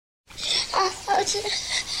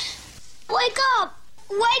Wake up!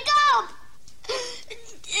 Wake up!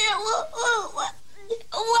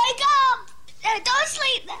 Wake up! Don't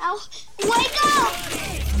sleep now. Wake up!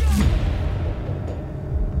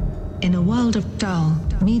 In a world of dull,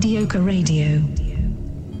 mediocre radio,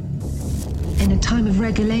 in a time of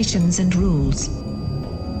regulations and rules,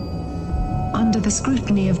 under the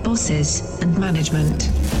scrutiny of bosses and management,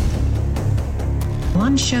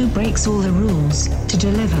 one show breaks all the rules to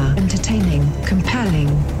deliver entertaining, compelling,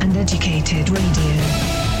 and educated radio,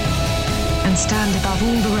 and stand above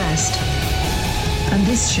all the rest. And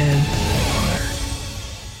this show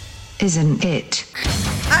isn't it.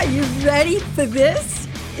 Are you ready for this?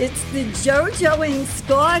 It's the JoJo and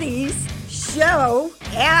Scotty's show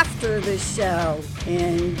after the show.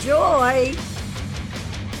 Enjoy.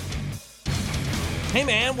 Hey,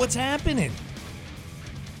 man, what's happening?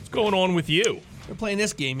 What's going on with you? We were playing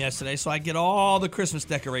this game yesterday, so I get all the Christmas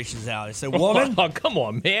decorations out. I said, woman. Oh, come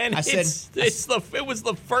on, man. I said, it was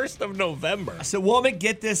the 1st of November. I said, woman,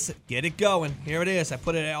 get this, get it going. Here it is. I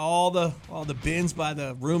put it in all the bins by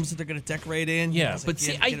the rooms that they're going to decorate in. Yeah, I but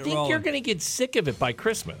see, I think you're going to get sick of it by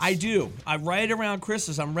Christmas. I do. Right around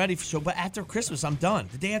Christmas, I'm ready for but after Christmas, I'm done.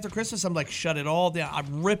 The day after Christmas, I'm like, shut it all down.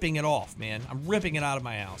 I'm ripping it off, man. I'm ripping it out of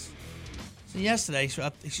my house. So yesterday,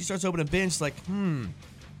 she starts opening bins. She's like,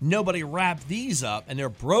 nobody wrapped these up, and they're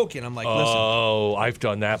broken. I'm like, listen. Oh, I've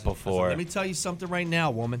done that before. Let me tell you something right now,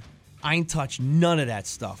 woman. I ain't touched none of that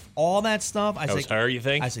stuff. All that stuff. That was her, you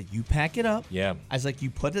think? I said, you pack it up. Yeah. I was like, you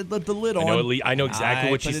put the lid on. I know exactly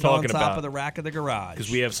what she's talking about. On top of the rack of the garage.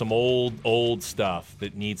 Because we have some old stuff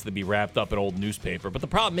that needs to be wrapped up in old newspaper. But the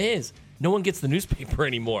problem is, no one gets the newspaper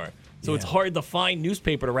anymore. So it's hard to find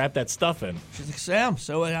newspaper to wrap that stuff in. She's like, Sam,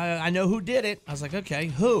 so I know who did it. I was like, okay,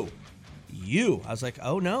 who? You. I was like,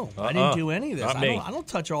 oh, no. I didn't do any of this. I don't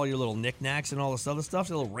touch all your little knickknacks and all this other stuff.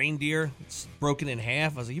 The little reindeer, it's broken in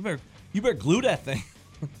half. I was like, you better glue that thing.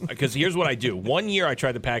 Because here's what I do. One year I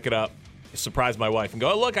tried to pack it up, surprise my wife, and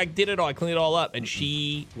go, oh, look, I did it all. I cleaned it all up. And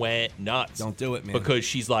she went nuts. Don't do it, man. Because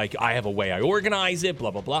she's like, I have a way I organize it, blah,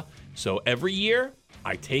 blah, blah. So every year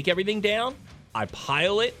I take everything down. I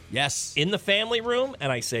pile it in the family room, and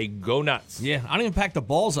I say, go nuts. Yeah, I don't even pack the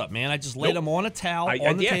balls up, man. I just lay them on a towel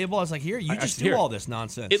on the table. I was like, here, you just do all this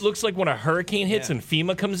nonsense. It looks like when a hurricane hits and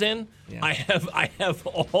FEMA comes in, I have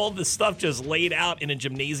all the stuff just laid out in a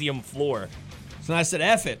gymnasium floor. So I said,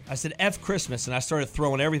 F it. I said, F Christmas, and I started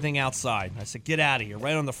throwing everything outside. I said, get out of here,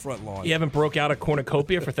 right on the front lawn. You haven't broke out a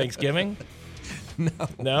cornucopia for Thanksgiving?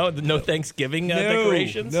 No Thanksgiving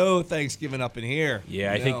decorations? No Thanksgiving up in here.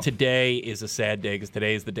 Yeah, I think today is a sad day because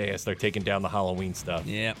today is the day I start taking down the Halloween stuff.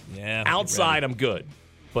 Yeah. Outside, I'm good,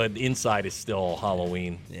 but inside is still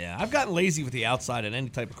Halloween. Yeah, I've gotten lazy with the outside and any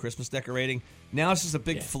type of Christmas decorating. Now it's just a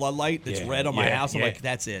big floodlight that's red on my house. I'm like,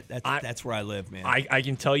 that's it. That's where I live, man. I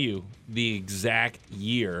can tell you the exact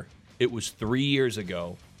year. It was 3 years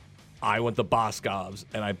ago. I went to Boscov's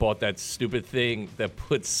and I bought that stupid thing that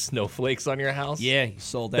puts snowflakes on your house. Yeah, you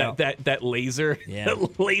sold out. That laser,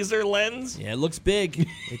 that laser lens. Yeah, it looks big.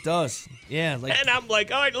 It does. Yeah. And I'm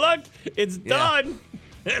like, all right, look, it's done.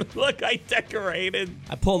 And look, I decorated.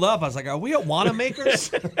 I pulled up. I was like, are we at Wanamaker's?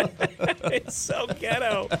 It's so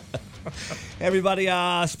ghetto. Everybody,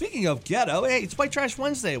 speaking of ghetto, hey, it's White Trash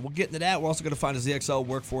Wednesday. We'll get into that. We're also going to find a ZXL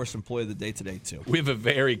Workforce Employee of the Day today, too. We have a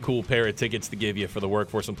very cool pair of tickets to give you for the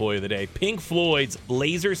Workforce Employee of the Day. Pink Floyd's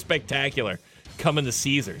Laser Spectacular coming to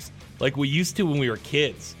Caesars like we used to when we were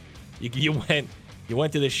kids. You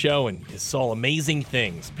went to this show and you saw amazing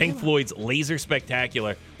things. Pink Floyd's Laser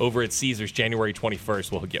Spectacular over at Caesars January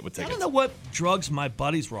 21st. We'll get with tickets. I don't know what drugs my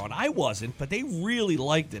buddies were on. I wasn't, but they really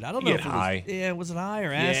liked it. I don't know if it was high. Was it high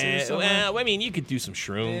or acid or something? Well, I mean, you could do some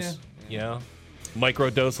shrooms,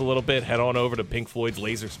 microdose a little bit, head on over to Pink Floyd's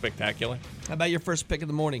Laser Spectacular. How about your first pick of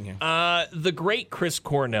the morning here? The great Chris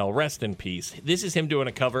Cornell, rest in peace. This is him doing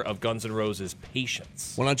a cover of Guns N' Roses'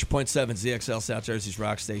 Patience. 100.7 ZXL, South Jersey's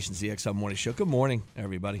rock station, ZXL Morning Show. Good morning,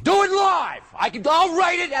 everybody. Do it live! I'll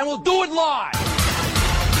write it and we'll do it live!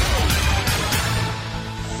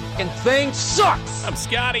 Fucking thing sucks! I'm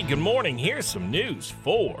Scotty. Good morning. Here's some news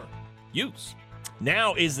for use.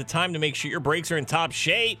 Now is the time to make sure your brakes are in top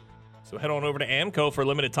shape. So head on over to AMCO for a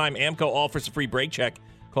limited time. AMCO offers a free brake check.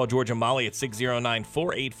 Call Georgia Molly at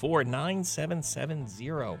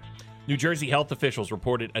 609-484-9770. New Jersey health officials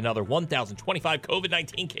reported another 1,025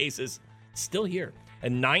 COVID-19 cases still here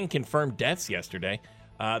and 9 confirmed deaths yesterday.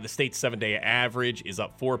 The state's 7-day average is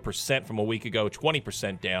up 4% from a week ago,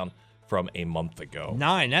 20% down from a month ago.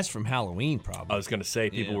 9, that's from Halloween probably. I was going to say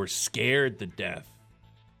people were scared to death.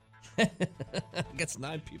 I guess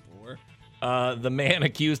 9 people were. The man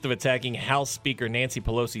accused of attacking House Speaker Nancy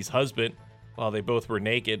Pelosi's husband while they both were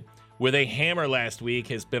naked with a hammer last week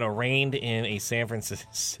has been arraigned in a San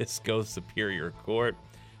Francisco Superior Court.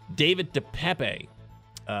 David DePepe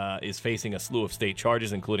is facing a slew of state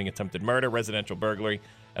charges, including attempted murder, residential burglary,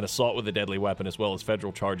 and assault with a deadly weapon, as well as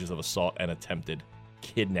federal charges of assault and attempted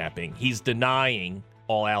kidnapping. He's denying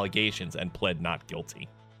all allegations and pled not guilty.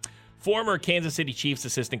 Former Kansas City Chiefs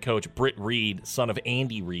assistant coach Britt Reed, son of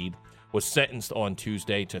Andy Reid, was sentenced on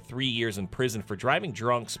Tuesday to 3 years in prison for driving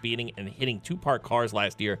drunk, speeding, and hitting two parked cars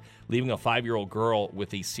last year, leaving a 5-year-old girl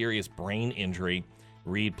with a serious brain injury.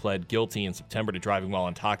 Reed pled guilty in September to driving while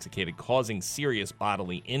intoxicated, causing serious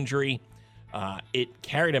bodily injury. It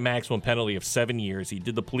carried a maximum penalty of 7 years. He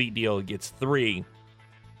did the plea deal. He gets 3.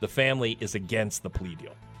 The family is against the plea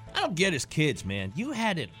deal. I don't get his kids, man. You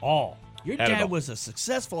had it all. Your dad was a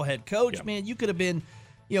successful head coach, man. You could have been,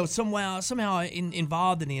 somehow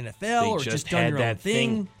involved in the NFL or just done your own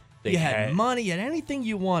thing. You had money, you had anything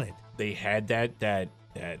you wanted. They had that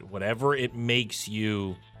whatever it makes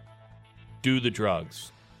you do the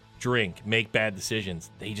drugs, drink, make bad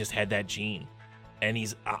decisions. They just had that gene. And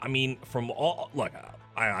I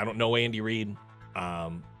don't know Andy Reid.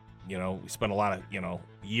 We spent a lot of,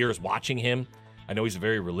 years watching him. I know he's a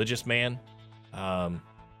very religious man.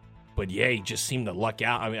 But yeah, he just seemed to luck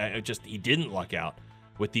out. I mean, he didn't luck out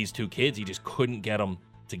with these two kids. He just couldn't get them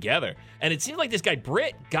together. And it seemed like this guy,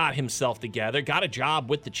 Britt, got himself together, got a job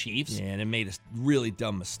with the Chiefs. Yeah, and it made a really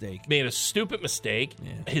dumb mistake. Made a stupid mistake.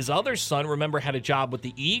 Yeah. His other son, remember, had a job with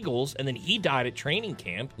the Eagles, and then he died at training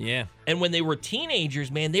camp. Yeah. And when they were teenagers,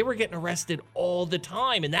 man, they were getting arrested all the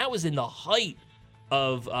time. And that was in the height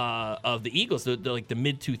of the Eagles, the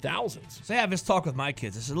mid-2000s. So I have this talk with my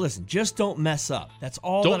kids. I said, listen, just don't mess up. That's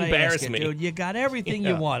all don't that I embarrass ask me. you, dude. You got everything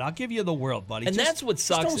you want. I'll give you the world, buddy. And that's what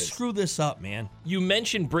sucks. Just don't screw this up, man. You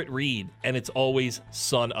mentioned Britt Reid, and it's always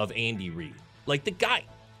son of Andy Reid. Like, the guy,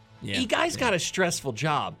 guy's got a stressful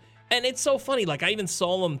job. And it's so funny. Like, I even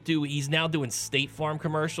saw him he's now doing State Farm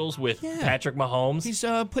commercials with Patrick Mahomes. He's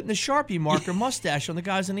putting a Sharpie marker mustache on the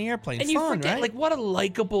guys in the airplane. And fun, you forget, right? like, what a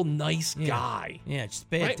likable, nice guy. Yeah, just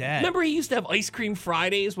bad right? dad. Remember he used to have Ice Cream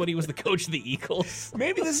Fridays when he was the coach of the Eagles?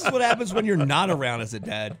 Maybe this is what happens when you're not around as a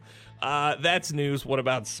dad. That's news. What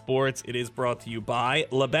about sports? It is brought to you by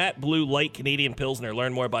Labatt Blue Light Canadian Pilsner.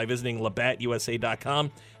 Learn more by visiting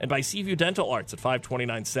LabattUSA.com and by Seaview Dental Arts at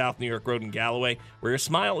 529 South New York Road in Galloway, where your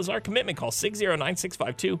smile is our commitment. Call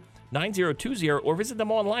 609-652-9020 or visit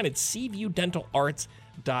them online at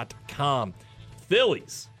SeaviewDentalArts.com.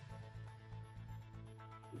 Phillies.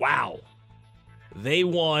 Wow. They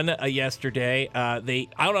won yesterday. I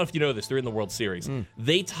don't know if you know this. They're in the World Series.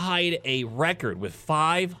 They tied a record with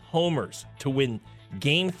 5 homers to win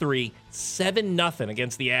Game 3, 7-0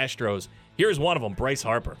 against the Astros. Here's one of them, Bryce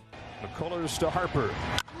Harper. McCullers to Harper.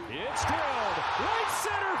 It's drilled. Right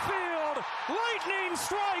center field. Lightning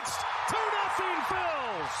strikes. 2-0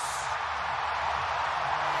 Phils.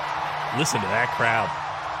 Listen to that crowd.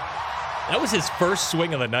 That was his first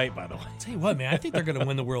swing of the night, by the way. Tell you what, man, I think they're going to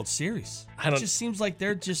win the World Series. It just seems like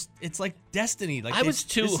it's like destiny. Like this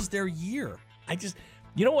is their year.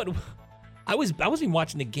 You know what? I wasn't even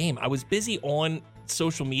watching the game. I was busy on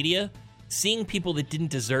social media seeing people that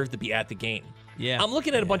didn't deserve to be at the game. Yeah. I'm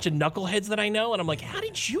looking at a bunch of knuckleheads that I know, and I'm like, how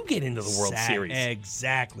did you get into the World Series?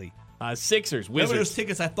 Exactly. Sixers, Remember Wizards. those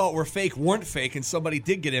tickets I thought were fake weren't fake, and somebody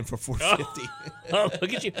did get in for $450. Oh,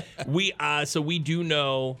 look at you. We do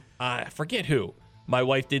know. I forget who. My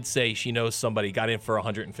wife did say she knows somebody got in for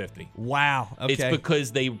 $150. Wow. Okay. It's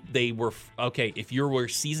because they were okay. If you were a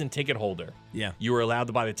season ticket holder, you were allowed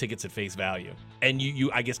to buy the tickets at face value, and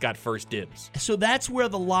you I guess got first dibs. So that's where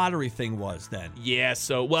the lottery thing was then. Yeah.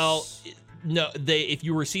 So no, if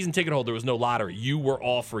you were a season ticket holder, there was no lottery. You were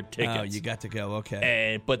offered tickets. Oh, you got to go.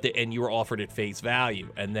 Okay. And you were offered at face value,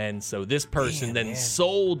 and then so this person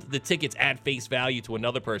sold the tickets at face value to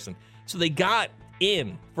another person. So they got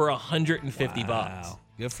in for $150. Wow.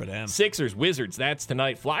 Good for them. Sixers, Wizards, that's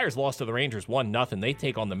tonight. Flyers lost to the Rangers 1-0. They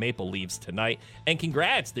take on the Maple Leafs tonight. And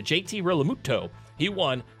congrats to JT Realmuto. He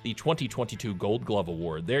won the 2022 Gold Glove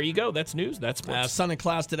Award. There you go. That's news. That's sports. Sun and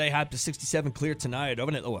clouds today, high up to 67, clear tonight.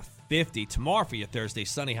 Overnight low of 50. Tomorrow for your Thursday,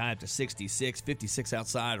 sunny, high up to 66, 56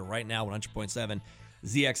 outside. Right now, 100.7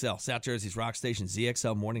 ZXL, South Jersey's rock station,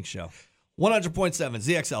 ZXL Morning Show. 100.7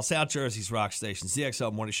 ZXL, South Jersey's rock station,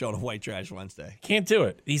 ZXL Morning Show on a White Trash Wednesday. Can't do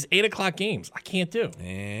it. These 8 o'clock games, I can't do.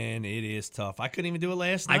 And it is tough. I couldn't even do it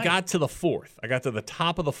last night. I got to the 4th. I got to the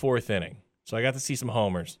top of the 4th inning. So I got to see some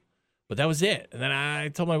homers. But that was it. And then I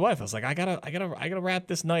told my wife, I was like, I gotta wrap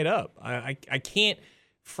this night up. I can't.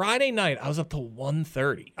 Friday night, I was up till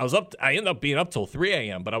 1:30. I ended up being up till 3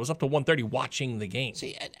 a.m., but I was up till 1:30 watching the game.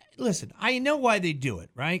 See, listen, I know why they do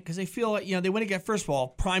it, right? Because they feel like, they want to get, first of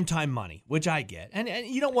all, primetime money, which I get. And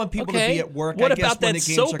you don't want people to be at work, What I guess, about when that the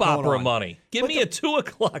games are soap going opera on. money? Give me a 2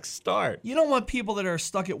 o'clock start. You don't want people that are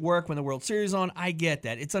stuck at work when the World Series is on. I get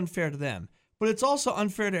that. It's unfair to them. But it's also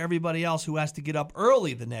unfair to everybody else who has to get up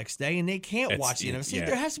early the next day and they can't watch the NFC. yeah.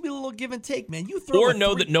 There has to be a little give and take, man. You throw Or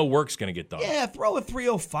know that no work's going to get done. Yeah, throw a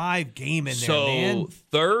 3:05 game in there, man. So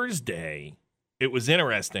Thursday, it was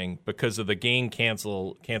interesting because of the game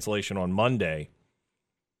cancellation on Monday.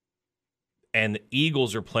 And the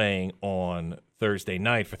Eagles are playing on Thursday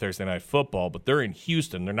night for Thursday Night Football, but they're in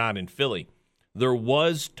Houston. They're not in Philly. There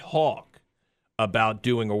was talk about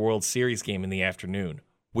doing a World Series game in the afternoon,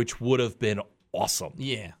 which would have been awesome.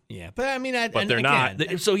 Yeah. But I mean, But they're not.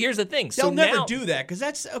 So here's the thing. They'll So never now, do that because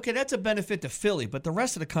that's a benefit to Philly, but the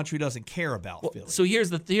rest of the country doesn't care about Philly. So here's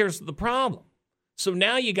the problem. So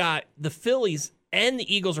now you got the Phillies and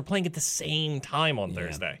the Eagles are playing at the same time on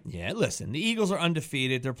Thursday. Yeah, listen, the Eagles are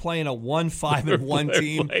undefeated. They're playing a 1-5-1 They're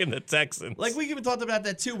team. playing the Texans. Like, we even talked about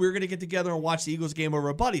that, too. We were going to get together and watch the Eagles game over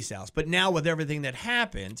at Buddy's house. But now with everything that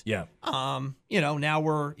happened, yeah. now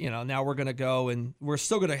we're going to go and we're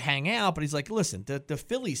still going to hang out. But he's like, listen, the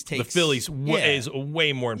Phillies takes... The Phillies is a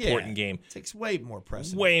way more important game. Takes way more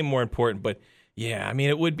precedent. Way more important. But, yeah, I mean,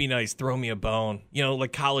 it would be nice. Throw me a bone.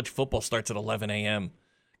 Like college football starts at 11 a.m.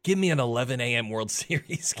 Give me an 11 a.m. World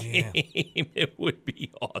Series game. Yeah. It would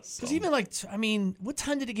be awesome. Because even what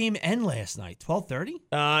time did the game end last night? 12:30?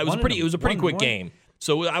 It was a pretty quick game.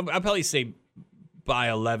 So I'd probably say by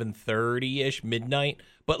 11:30ish, midnight.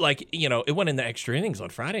 But it went into extra innings on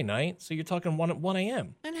Friday night. So you're talking 1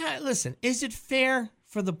 a.m. And listen, is it fair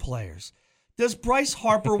for the players? Does Bryce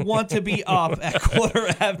Harper want to be up at quarter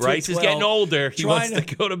after Bryce 12, is getting older. He wants to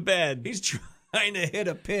go to bed. He's trying to hit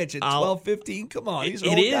a pitch at 12:15. Come on, these are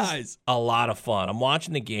old guys. It is a lot of fun. I'm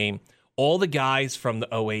watching the game. All the guys from the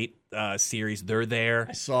 08 series, they're there.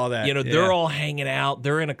 I saw that. They're all hanging out.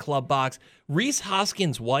 They're in a club box. Reese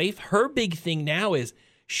Hoskins' wife, her big thing now is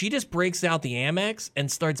she just breaks out the Amex and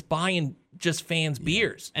starts buying just fans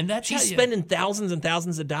beers. And that's she's spending thousands and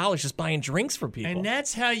thousands of dollars just buying drinks for people. And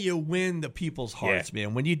that's how you win the people's hearts,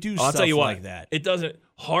 man. When you do stuff I'll tell you what, like that. It doesn't.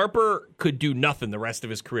 Harper could do nothing the rest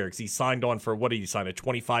of his career because he signed on for, what did he sign, a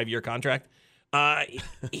 25-year contract?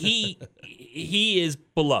 He is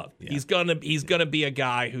beloved. Yeah. He's gonna be a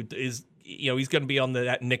guy who is, he's gonna be on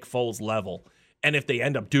that Nick Foles level. And if they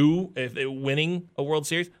end up winning a World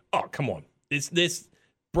Series, oh come on, this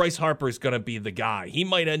Bryce Harper is gonna be the guy. He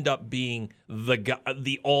might end up being the guy,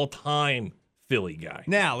 the all-time Philly guy.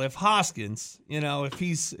 Now, if Hoskins, if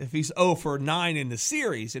he's 0 for 9 in the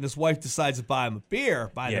series, and his wife decides to buy them a beer,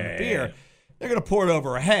 they're going to pour it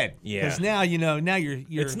over her head. Yeah. Because now, now you're.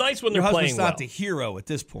 It's nice when they're playing husband's not the hero at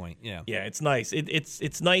this point. Yeah. Yeah, it's nice.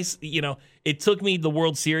 It's nice. It took me the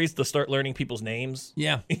World Series to start learning people's names.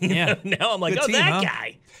 Yeah. Yeah. Now I'm like, Good team, that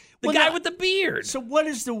guy. The guy with the beard. So what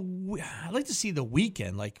is I'd like to see the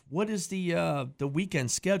weekend. Like, what is the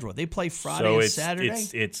weekend schedule? They play Friday and Saturday?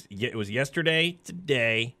 It was yesterday,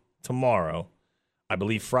 today, tomorrow. I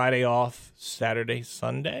believe Friday off, Saturday,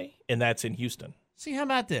 Sunday, and that's in Houston. See, how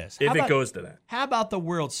about this? If it goes to that. How about the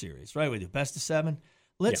World Series, right? We do best of 7.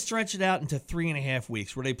 Let's stretch it out into 3.5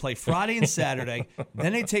 weeks where they play Friday and Saturday,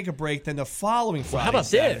 then they take a break, then the following Friday how about and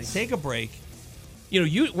Saturday, this? Take a break.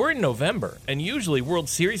 We're in November, and usually World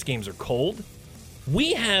Series games are cold.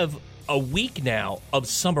 We have a week now of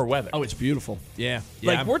summer weather. Oh, it's beautiful. Yeah.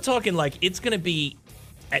 We're talking it's going to be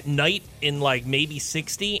at night in maybe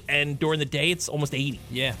 60, and during the day it's almost 80.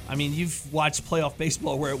 Yeah. I mean, you've watched playoff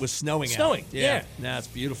baseball where it was snowing out. Yeah. Nah, it's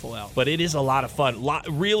beautiful out. But it is a lot of fun.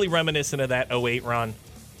 Really reminiscent of that 08 run.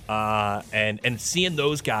 And seeing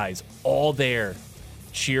those guys all there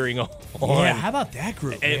cheering on. Yeah, how about that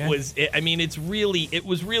group, man? It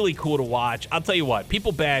was really cool to watch. I'll tell you what,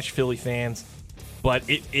 people bash Philly fans, but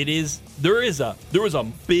there was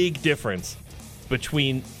a big difference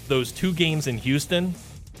between those two games in Houston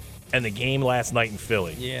and the game last night in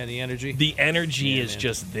Philly. Yeah, the energy. The energy is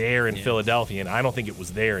just there in Philadelphia, and I don't think it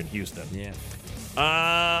was there in Houston. Yeah.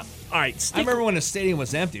 All right. I remember when the stadium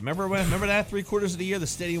was empty. Remember that 3/4 of the year the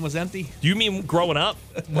stadium was empty? Do you mean growing up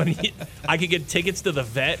when I could get tickets to the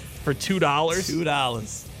Vet for $2?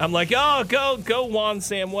 $2. I'm like, oh, go Juan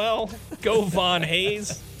Samuel, go Von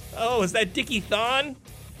Hayes. Oh, is that Dickie Thon?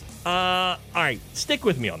 All right, stick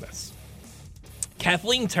with me on this.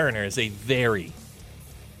 Kathleen Turner is a very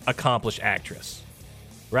accomplished actress,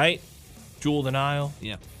 right? Jewel of the Nile.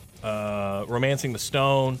 Yeah. Romancing the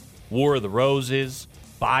Stone, War of the Roses,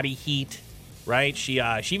 Body Heat. right? She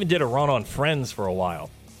even did a run on Friends for a while.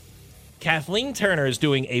 Kathleen Turner is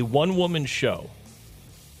doing a one-woman show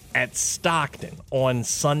at Stockton on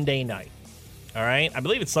Sunday night. All right? I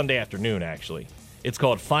believe it's Sunday afternoon, actually. It's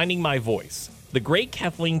called Finding My Voice. The great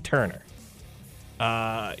Kathleen Turner.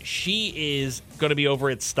 She is going to be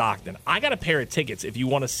over at Stockton. I got a pair of tickets if you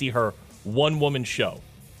want to see her one-woman show.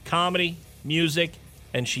 Comedy, music,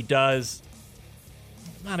 and she does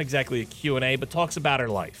not exactly a Q&A, but talks about her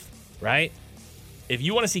life, right? If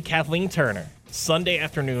you want to see Kathleen Turner Sunday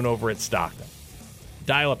afternoon over at Stockton,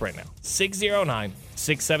 dial up right now.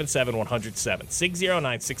 609-677-107.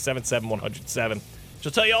 609-677-107.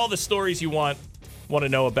 She'll tell you all the stories you want to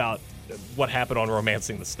know about what happened on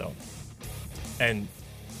Romancing the Stone. And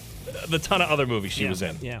the ton of other movies she was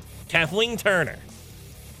in. Yeah. Kathleen Turner.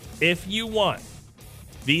 If you want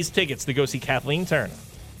these tickets to go see Kathleen Turner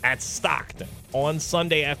at Stockton on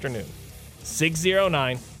Sunday afternoon,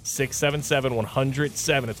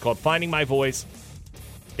 609-677-107. It's called Finding My Voice.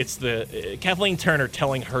 It's the Kathleen Turner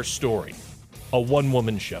telling her story. A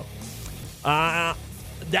one-woman show.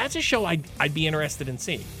 That's a show I'd be interested in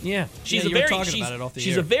seeing. Yeah. She's you were talking about it off the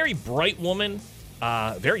she's air. a very bright woman,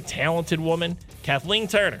 very talented woman. Kathleen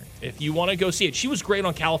Turner, if you want to go see it. She was great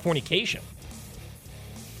on Californication.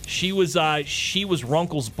 She was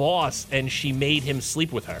Runkle's boss, and she made him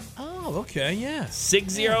sleep with her. Oh, okay, yeah.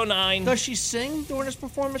 609. Does she sing during this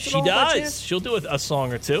performance at She all, by does. chance? She'll do a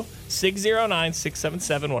song or two.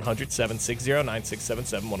 609-677-107.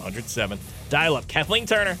 609-677-107. Dial up. Kathleen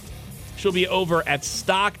Turner. She'll be over at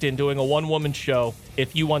Stockton doing a one-woman show.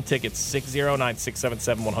 If you want tickets,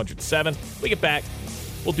 609-677-107. We get back.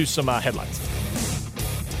 We'll do some headlines.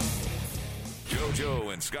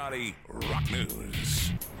 JoJo and Scotty Rock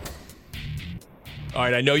News. All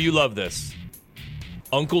right, I know you love this.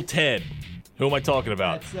 Uncle Ted. Who am I talking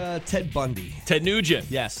about? That's Ted Bundy. Ted Nugent.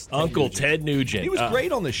 Yes. Uncle Ted Nugent. He was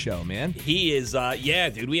great on this show, man. He is, yeah,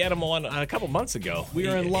 dude. We had him on a couple months ago. We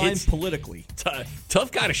are in line politically.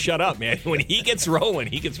 Tough guy to shut up, man. When he gets rolling,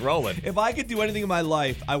 he gets rolling. If I could do anything in my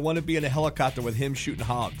life, I want to be in a helicopter with him shooting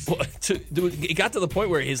hogs. Well, it got to the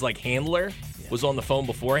point where his handler was on the phone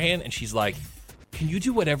beforehand, and she's like, can you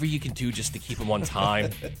do whatever you can do just to keep him on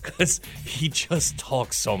time? Because he just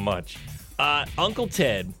talks so much. Uncle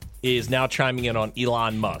Ted is now chiming in on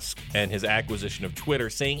Elon Musk and his acquisition of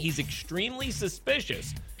Twitter, saying he's extremely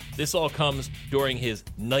suspicious. This all comes during his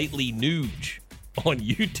nightly nooge on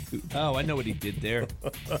YouTube. Oh, I know what he did there.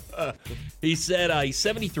 He said he's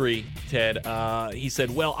 73, Ted. He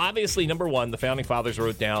said, well, obviously, number one, the Founding Fathers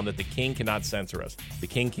wrote down that the king cannot censor us. The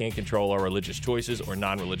king can't control our religious choices or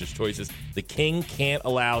non-religious choices. The king can't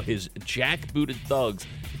allow his jackbooted thugs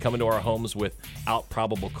to come into our homes without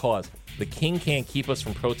probable cause. The king can't keep us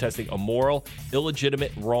from protesting immoral,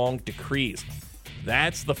 illegitimate, wrong decrees.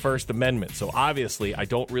 That's the First Amendment. So obviously, I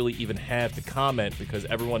don't really even have to comment because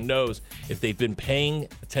everyone knows if they've been paying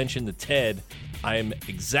attention to Ted, I am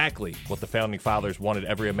exactly what the Founding Fathers wanted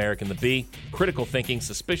every American to be. Critical thinking,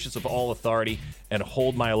 suspicious of all authority, and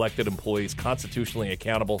hold my elected employees constitutionally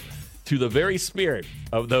accountable to the very spirit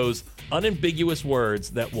of those unambiguous words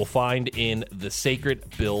that we'll find in the Sacred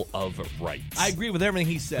Bill of Rights. I agree with everything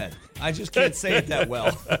he said. I just can't say it that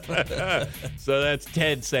well. So that's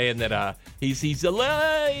Ted saying that he's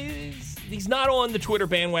not on the Twitter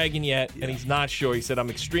bandwagon yet, and he's not sure. He said, I'm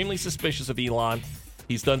extremely suspicious of Elon.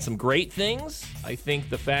 He's done some great things. I think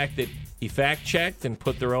the fact that he fact-checked and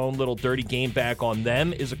put their own little dirty game back on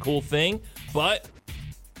them is a cool thing, but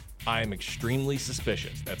I'm extremely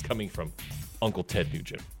suspicious. That's coming from Uncle Ted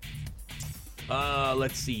Nugent.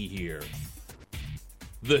 Let's see here.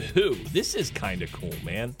 The Who. This is kind of cool,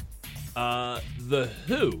 man. The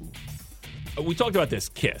Who. We talked about this,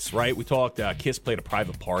 Kiss, right? We talked, Kiss played a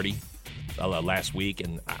private party last week,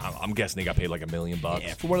 and I'm guessing they got paid like $1 million.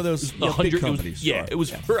 Yeah, for one of those big companies. It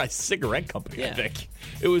was for a cigarette company, I think.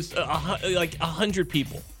 It was like 100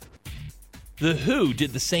 people. The Who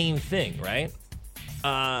did the same thing, right?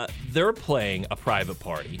 They're playing a private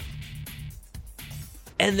party,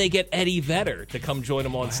 and they get Eddie Vedder to come join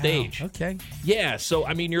them on stage. Okay. Yeah, so,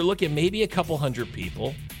 I mean, you're looking maybe a couple hundred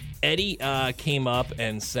people. Eddie came up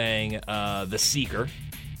and sang The Seeker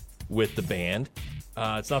with the band.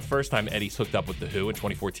 It's not the first time Eddie's hooked up with The Who. In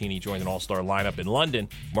 2014, he joined an all-star lineup in London,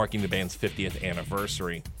 marking the band's 50th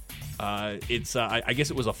anniversary. I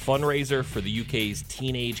guess it was a fundraiser for the UK's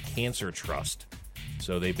Teenage Cancer Trust.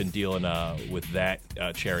 So they've been dealing with that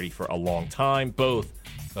charity for a long time. Both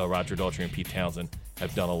Roger Daltrey and Pete Townsend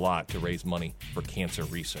have done a lot to raise money for cancer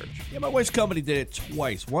research. Yeah, my wife's company did it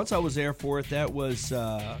twice. Once I was there for it. That was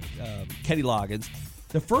Kenny Loggins.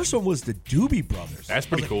 The first one was the Doobie Brothers. That's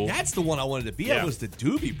pretty cool. That's the one I wanted to be. Yeah. That was the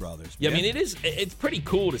Doobie Brothers. Yeah, I man. mean, it's pretty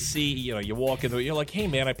cool to see, you walk in, you're like, hey,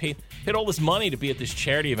 man, I paid all this money to be at this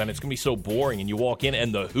charity event. It's going to be so boring. And you walk in,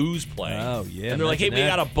 and The Who's playing. Oh, yeah. And they're like, hey, imagine we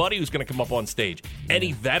that. got a buddy who's going to come up on stage.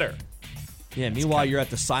 Eddie Vedder. Yeah, meanwhile, you're at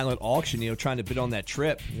the silent auction, trying to bid on that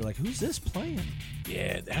trip. You're like, who's this playing?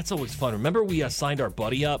 Yeah, that's always fun. Remember we signed our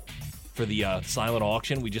buddy up for the silent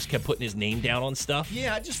auction? We just kept putting his name down on stuff.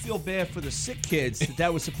 Yeah, I just feel bad for the sick kids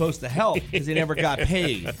that was supposed to help because they never got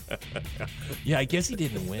paid. Yeah, I guess he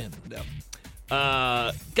didn't win. No.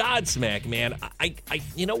 Godsmack, man. I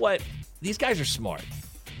you know what? These guys are smart.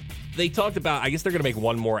 They talked about, I guess they're going to make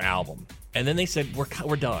one more album. And then they said, we're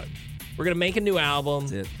done. We're going to make a new album.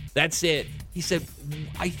 That's it. He said,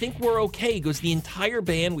 I think we're okay. He goes, the entire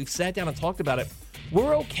band, we've sat down and talked about it.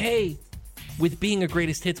 We're okay with being a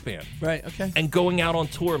greatest hits band. Right, okay. And going out on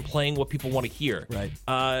tour and playing what people want to hear. Right.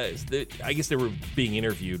 I guess they were being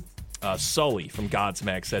interviewed. Sully from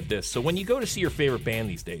Godsmack said this. So when you go to see your favorite band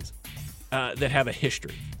these days that have a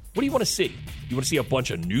history, what do you want to see? You want to see a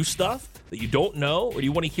bunch of new stuff that you don't know? Or do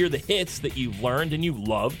you want to hear the hits that you've learned and you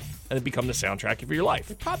loved and it become the soundtrack of your life?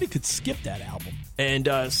 They probably could skip that album.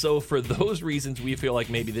 And so for those reasons, we feel like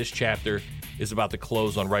maybe this chapter is about to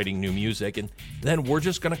close on writing new music, and then we're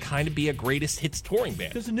just going to kind of be a greatest hits touring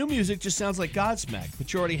band. Because the new music just sounds like Godsmack,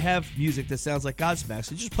 but you already have music that sounds like Godsmack,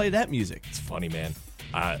 so just play that music. It's funny, man.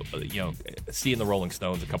 Seeing the Rolling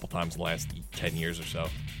Stones a couple times in the last 10 years or so,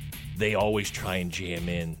 they always try and jam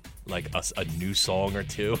in like a new song or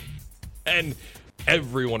two, and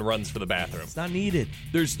everyone runs for the bathroom. It's not needed.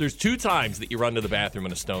 There's 2 times that you run to the bathroom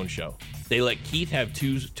in a Stone show. They let Keith have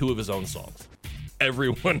two of his own songs.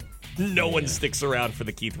 No one sticks around for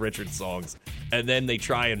the Keith Richards songs. And then they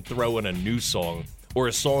try and throw in a new song or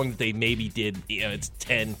a song that they maybe did, it's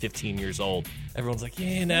 10, 15 years old. Everyone's like,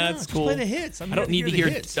 yeah, nah, it's just cool. play the hits. I don't need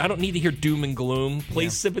to hear doom and gloom. Play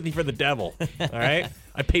Sympathy for the Devil. All right?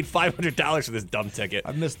 I paid $500 for this dumb ticket.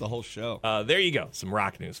 I missed the whole show. There you go. Some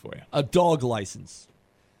rock news for you. A dog license.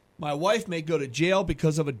 My wife may go to jail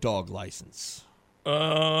because of a dog license.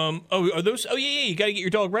 Are those? Oh, yeah, you got to get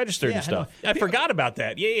your dog registered and stuff. I forgot about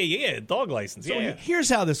that. Yeah, dog license. So yeah. here's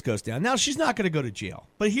how this goes down. Now, she's not going to go to jail,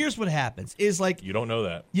 but here's what happens is like You don't know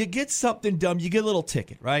that. you get something dumb, you get a little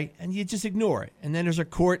ticket, right? And you just ignore it. And then there's a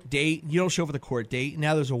court date. You don't show up for the court date. And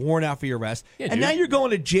now there's a warrant out for your arrest. Yeah, and dude. now you're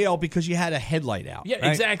going to jail because you had a headlight out. Yeah,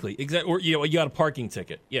 right? exactly. Or you got a parking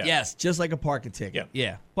ticket. Yeah. Yes, just like a parking ticket.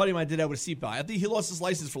 Yeah. Buddy of mine did that with a seatbelt. I think he lost his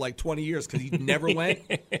license for like 20 years because he never went.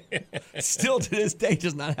 Still to this day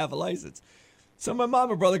does not have a license. So my mom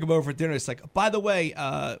and brother come over for dinner. It's like, by the way,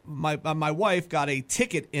 my wife got a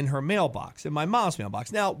ticket in her mailbox, in my mom's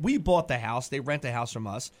mailbox. Now, we bought the house. They rent the house from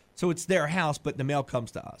us. So it's their house, but the mail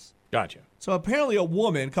comes to us. Gotcha. So apparently a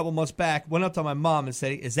woman a couple months back went up to my mom and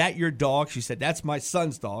said, is that your dog? She said, that's my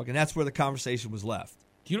son's dog. And that's where the conversation was left.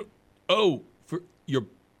 For your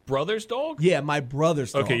brother's dog? Yeah, my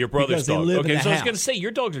brother's dog. Okay, your brother's because they dog. live in Okay, the so I was house. going to say,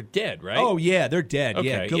 your dogs are dead, right? Oh, yeah, they're dead. Okay,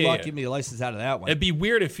 yeah, good yeah, luck yeah. getting me a license out of that one. It'd be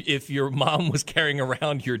weird if your mom was carrying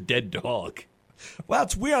around your dead dog. Well,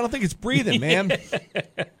 it's weird. I don't think it's breathing, man.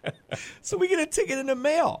 So we get a ticket in the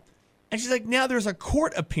mail. And she's like, now there's a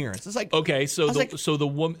court appearance. It's like, Okay, so I was like, the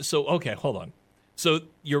woman. So okay, hold on. So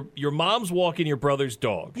your mom's walking your brother's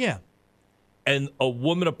dog, yeah. and a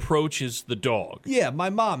woman approaches the dog. Yeah, my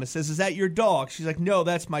mom. It says, is that your dog? She's like, no,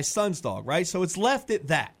 that's my son's dog, right? So it's left at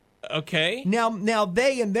that. Okay. Now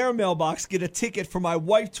they in their mailbox get a ticket for my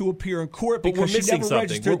wife to appear in court But we're because she missing never something.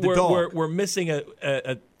 registered the dog. We're missing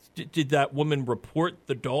a. Did that woman report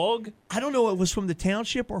the dog? I don't know if it was from the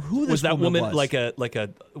township or who this Was that woman woman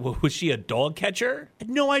was. was she a dog catcher? I had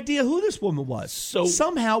no idea who this woman was. So-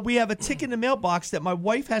 somehow we have a ticket in the mailbox that my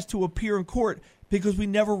wife has to appear in court because we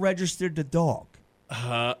never registered the dog.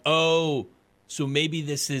 So maybe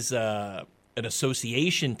this is an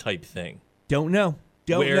association type thing. Don't know.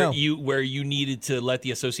 Where you needed to let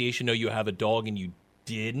the association know you have a dog and you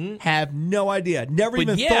didn't. Have no idea. Never But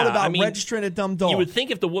even yeah, thought about I mean, registering a dumb dog. You would think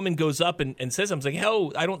if the woman goes up and says something like,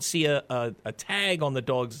 "Oh, I don't see a tag on the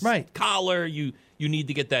dog's Right. collar. You need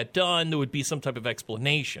to get that done." There would be some type of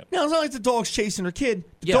explanation. Now, it's not like the dog's chasing her kid.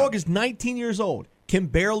 The Yeah. dog is 19 years old, can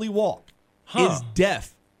barely walk, Huh. is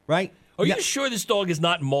deaf, right? Are Yeah. you sure this dog has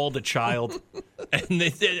not mauled a child? And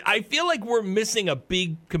I feel like we're missing a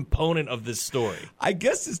big component of this story. I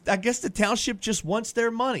guess the township just wants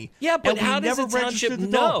their money. Yeah, but And we how does the never township registered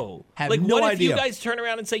the dog. know? Have Like, no what if idea. you guys turn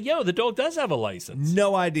around and say, "Yo, the dog does have a license"?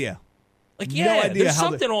 No idea. Like, no yeah, idea there's how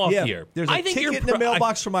something off here. There's a I think ticket in the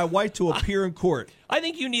mailbox for my wife to appear in court. I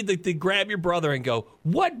think you need to grab your brother and go,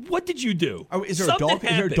 what did you do? Oh, is there Something a dog? Is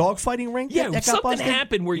there a happened. dog fighting ring? Yeah, that got something busted?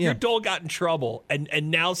 happened where your Yeah. dog got in trouble, and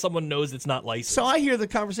now someone knows it's not licensed. So I hear the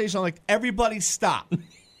conversation. I'm like, everybody stop.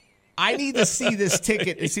 I need to see this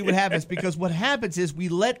ticket and see what happens, because what happens is we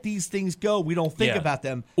let these things go. We don't think Yeah. about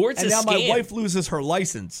them. Or it's and a now my scam. wife loses her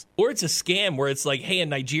license. Or it's a scam where it's like, hey, a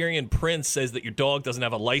Nigerian prince says that your dog doesn't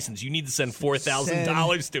have a license. You need to send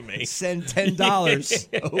 $4,000 to me. Send $10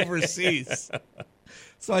 overseas.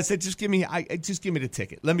 So I said, just give me the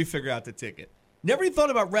ticket. Let me figure out the ticket. Never even thought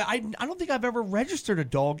about. I don't think I've ever registered a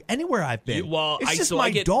dog anywhere I've been. It's just my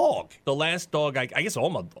dog. The last dog, I guess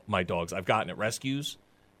all my dogs I've gotten at rescues,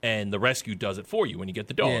 and the rescue does it for you when you get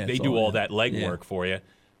the dog. Yeah, they it's do all all that. that legwork Yeah. for you.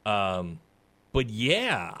 But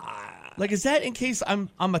yeah, Like, is that in case I'm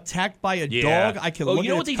attacked by a Yeah. dog? I can Oh, look you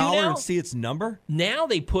know at what its they do collar now? and see its number. now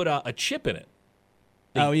they put a chip in it.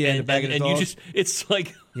 Oh, yeah, in the and, back of and, the and dog? you it's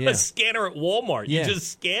like Yeah. a scanner at Walmart. Yeah. You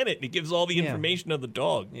just scan it, and it gives all the Yeah. information of the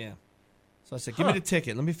dog. Yeah. So I said, give me the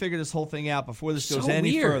ticket. Let me figure this whole thing out before this goes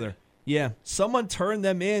any weird. further. Yeah. Someone turned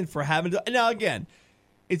them in for having to. Now, again,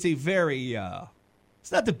 it's a very.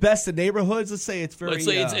 It's not the best of neighborhoods. Let's say it's very. Let's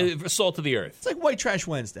say it's salt of the earth. It's like White Trash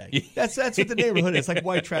Wednesday. That's what the neighborhood is. It's like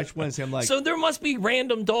White Trash Wednesday. I'm like, So there must be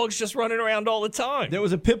random dogs just running around all the time. there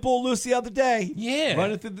was a pit bull loose the other day. Yeah.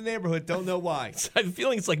 Running through the neighborhood. Don't know why. I have a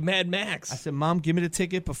feeling it's like Mad Max. I said, Mom, give me the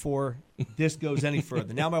ticket before this goes any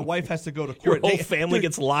further. Now my wife has to go to Your court. whole family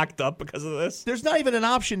gets locked up because of this. There's not even an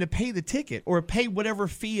option to pay the ticket or pay whatever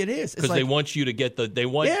fee it is. It's Because like, they want you to get they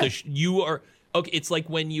want Yeah. you are okay. It's like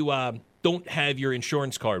when you don't have your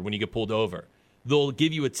insurance card when you get pulled over. They'll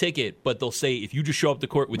give you a ticket, but they'll say if you just show up to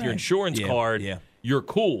court with your Right. insurance Yeah, card, yeah. you're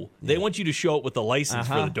cool. They want you to show up with the license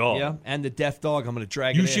for the dog. Yeah, and the deaf dog. I'm going to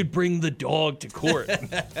drag You it should in. bring the dog to court.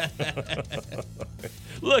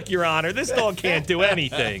 Look, Your Honor, this dog can't do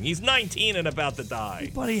anything. He's 19 and about to die.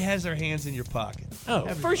 Everybody has their hands in your pocket. Oh,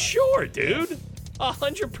 Everybody. for sure, dude. I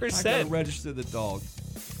got to 100%. register the dog.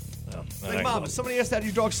 All Like, right, Mom, well, if somebody asks that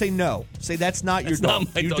your dog, say no. Say that's not your it's dog.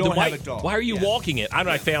 not my you dog. don't Why, have a dog. why are you Yeah. walking it?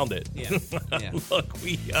 I found it. Yeah. Yeah. Look,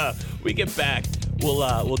 we get back.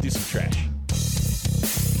 We'll do some trash.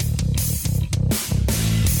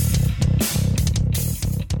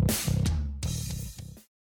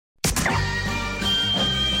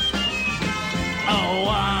 Oh,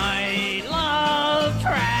 I love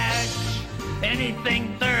trash.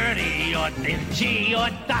 Anything dirty or dingy or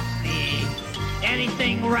dusty.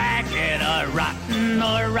 Anything ragged or rotten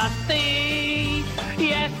or rusty.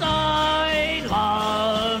 Yes, I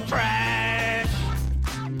love trash.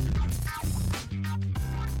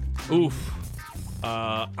 Oof.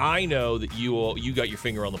 I know that you got your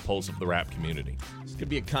finger on the pulse of the rap community. This could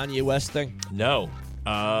be a Kanye West thing. No.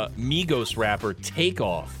 Migos rapper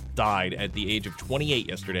Takeoff died at the age of 28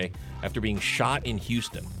 yesterday after being shot in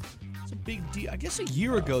Houston. It's a big deal. I guess a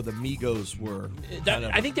year ago the Migos were. kind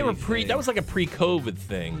of I think a they were big thing. that was like a pre-COVID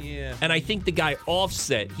thing. Yeah. And I think the guy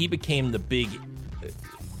Offset, he became the big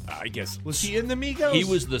I guess Was he in the Migos? he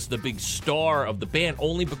was the big star of the band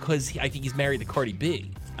only because I think he's married to Cardi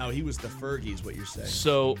B. Oh, he was the Fergies. What you're saying?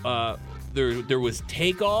 So there was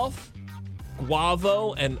Takeoff,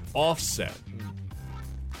 Guavo, and Offset.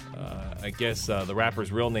 I guess the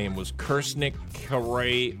rapper's real name was Kersnick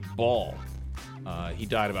Carey Ball. He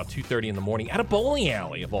died about 2:30 in the morning at a bowling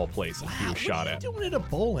alley of all places. He was shot at. What are you doing at a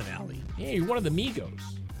bowling alley? Yeah, you're one of the Migos.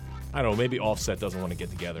 I don't know. Maybe Offset doesn't want to get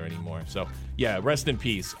together anymore. So yeah, rest in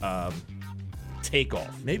peace.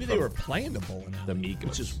 Takeoff. Maybe they were playing the bowling alley. the Migos.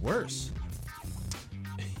 Which is worse.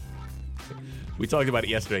 We talked about it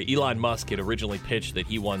yesterday. Elon Musk had originally pitched that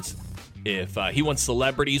he wants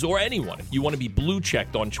celebrities or anyone, if you want to be blue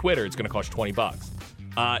checked on Twitter, it's going to cost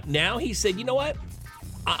 $20. Now he said, you know what?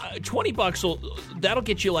 $20 that'll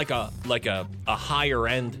get you like a higher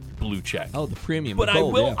end blue check. Oh, the premium. But the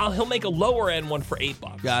gold, he'll make a lower end one for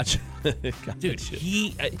 $8. Gotcha. Dude,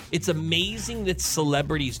 it's amazing that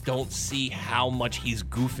celebrities don't see how much he's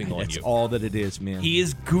goofing on That's you. all that it is, man. He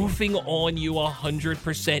is goofing on you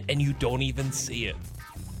 100%, and you don't even see it.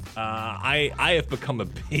 I have become a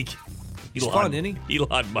big He's fun, isn't he?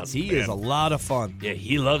 Elon Musk He fan. is a lot of fun. Yeah,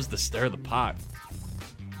 he loves to stir the pot.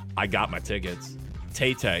 I got my tickets.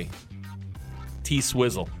 Tay-Tay,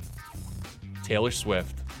 T-Swizzle, Taylor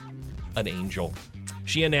Swift, an angel.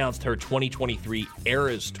 She announced her 2023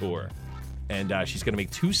 Eras Tour, and she's going to make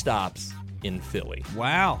 2 stops in Philly.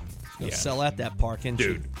 Wow. She's going to Yeah. sell at that park, isn't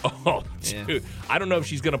Dude. she? Oh, Yeah. dude. I don't know if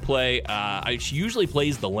she's going to play. She usually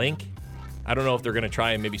plays the Link. I don't know if they're going to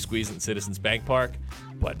try and maybe squeeze it in Citizens Bank Park.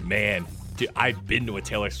 But, man, dude, I've been to a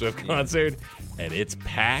Taylor Swift concert, and it's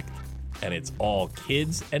packed. and it's all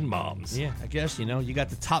kids and moms. Yeah, I guess, you got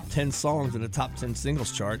the top 10 songs in the top 10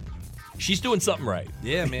 singles chart. She's doing something right.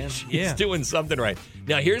 Yeah, man. She's doing something right.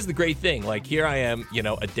 Now, here's the great thing. Like, here I am,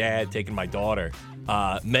 a dad taking my daughter.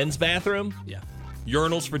 Men's bathroom. Yeah.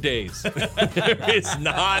 Urinals for days. There is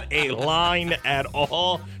not a line at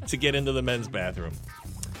all to get into the men's bathroom.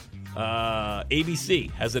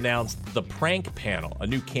 ABC has announced The Prank Panel, a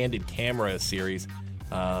new candid camera series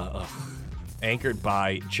anchored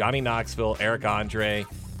by Johnny Knoxville, Eric Andre,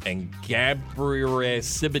 and Gabrielle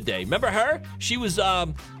Sibiday. Remember her? She was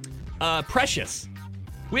Precious.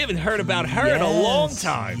 We haven't heard about her in a long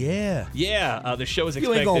time. Yeah. Yeah, the show is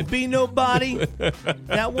You expected. ain't gonna be nobody.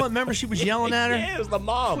 That one, remember she was yelling at her? Yeah, it was the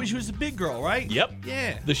mom. She was the big girl, right? Yep.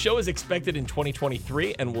 Yeah. The show is expected in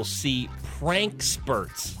 2023 and will see prank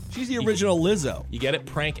experts. She's the original Lizzo. You get it?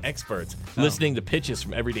 Prank experts. Listening to pitches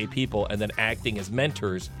from everyday people and then acting as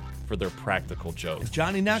mentors for their practical jokes.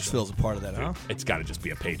 Johnny Knoxville's a part of that, huh? It's got to just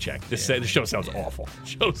be a paycheck. The show sounds awful. The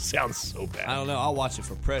show sounds so bad. I don't know. I'll watch it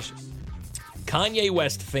for Precious. Kanye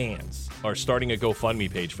West fans are starting a GoFundMe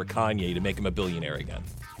page for Kanye to make him a billionaire again.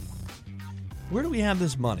 Where do we have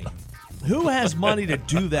this money? Who has money to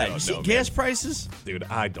do that? don't You see know, gas prices? Dude,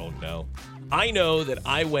 I don't know. I know that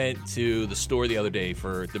I went to the store the other day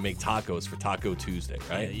to make tacos for Taco Tuesday,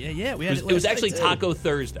 right? Yeah. We It had was last actually night, too. Taco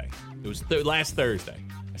Thursday. It was last Thursday.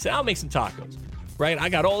 I said, I'll make some tacos. Right? I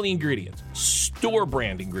got all the ingredients. Store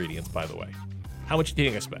brand ingredients, by the way. How much do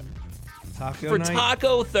you think I spent? Taco For night?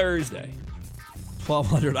 Taco Thursday.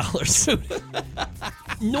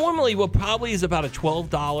 $1,200. Normally, what probably is about a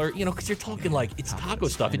 $12, because you're talking like it's taco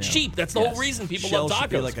stuff. It's cheap. That's the whole reason people Shells love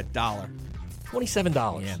should be tacos. like $1.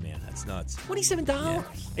 $27. Yeah, man, that's nuts. $27. Yeah.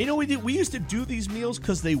 You know what we did? We used to do these meals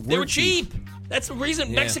because they were They were cheap. That's the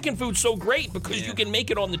reason Mexican food's so great, because you can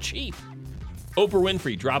make it on the cheap. Oprah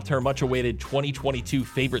Winfrey dropped her much-awaited 2022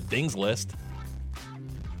 favorite things list.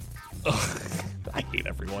 Ugh, I hate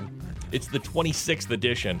everyone. It's the 26th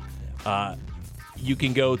edition. You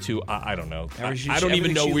can go to, I don't know. I don't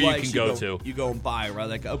even know where you can go to. You go and buy, right?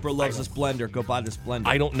 Like, Oprah loves this blender. Go buy this blender.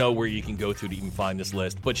 I don't know where you can go to even find this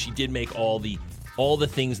list, but she did make all the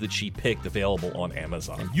things that she picked available on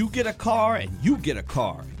Amazon. You get a car, and you get a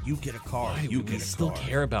car. You get a car, and you Do we get a still car.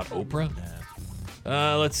 care about Oprah?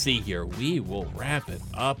 Let's see here. We will wrap it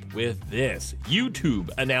up with this.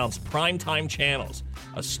 YouTube announced primetime channels,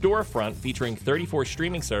 a storefront featuring 34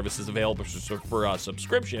 streaming services available for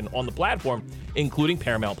subscription on the platform, including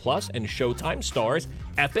Paramount Plus and Showtime, Starz,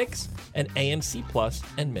 Epix, and AMC Plus,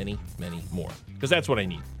 and many, many more. Because that's what I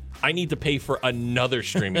need. I need to pay for another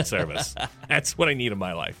streaming service. That's what I need in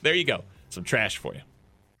my life. There you go. Some trash for you.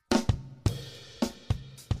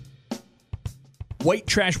 White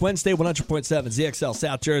Trash Wednesday, 100.7 ZXL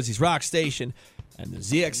South Jersey's Rock Station, and the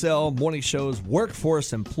ZXL Morning Show's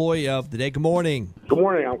Workforce Employee of the Day. Good morning. Good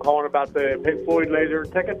morning. I'm calling about the Pink Floyd laser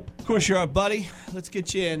ticket. Of course you are, buddy. Let's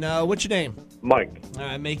get you in. What's your name? Mike. All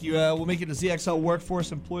right, we'll make you the ZXL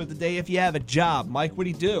Workforce Employee of the Day if you have a job. Mike, what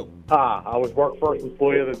do you do? I was Workforce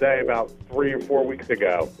Employee of the Day about 3 or 4 weeks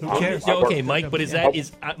ago. Who cares? Okay, Mike, but is that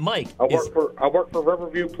Mike? I work for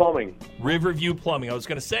Riverview Plumbing. Riverview Plumbing. I was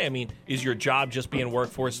going to say, is your job just being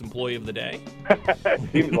Workforce Employee of the Day?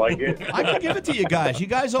 Seems like it. I can give it to you guys. You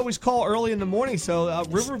guys always call early in the morning, so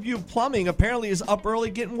Riverview Plumbing apparently is up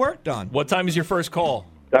early getting work done. What time is your first call?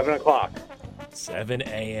 7 o'clock. 7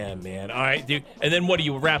 a.m., man. All right, dude. And then what do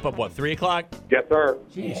you wrap up, 3 o'clock? Yes, sir.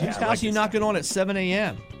 Jeez, whose house are you knocking on at 7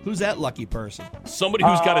 a.m.? Who's that lucky person? Somebody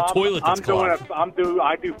who's got a toilet that's clogged.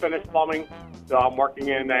 I do finished plumbing, so I'm working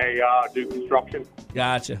in do construction.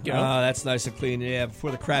 Gotcha. You know? That's nice and clean. Yeah,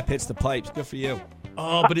 before the crap hits the pipes. Good for you.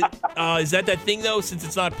 Oh, but is that thing, though, since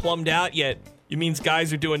it's not plumbed out yet? It means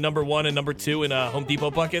guys are doing number 1 and number 2 in Home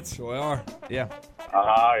Depot buckets? Sure are. Yeah.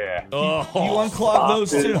 Yeah. Oh, you unclog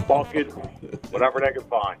those too. Buckets, whatever they can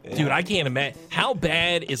find. Dude, I can't imagine. How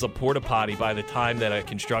bad is a porta potty by the time that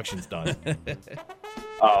construction's done?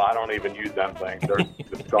 I don't even use them things. They're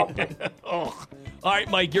disgusting. Oh. All right,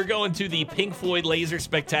 Mike, you're going to the Pink Floyd Laser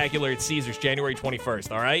Spectacular at Caesars January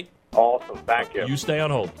 21st, all right? Awesome. Thank you. You stay on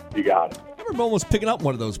hold. You got it. I remember almost picking up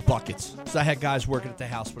one of those buckets because I had guys working at the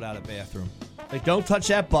house without a bathroom. Like, don't touch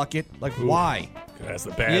that bucket. Like, why? That's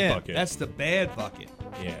the bad bucket. That's the bad bucket.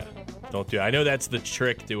 Yeah. Don't do it. I know that's the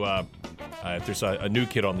trick to, if there's a new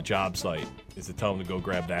kid on the job site, is to tell them to go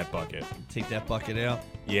grab that bucket. Take that bucket out?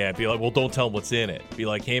 Yeah, be like, well, don't tell them what's in it. Be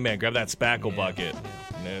like, hey, man, grab that spackle bucket.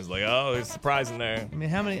 And then it's like, oh, there's a surprise in there. I mean,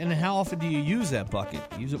 how often do you use that bucket?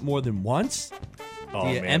 Use it more than once? Oh,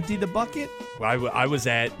 do you man. empty the bucket? Well, I was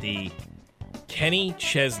at the Kenny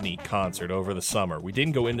Chesney concert over the summer. We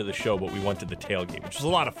didn't go into the show, but we went to the tailgate, which was a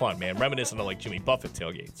lot of fun, man. Reminiscent of like Jimmy Buffett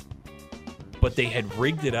tailgates. but they had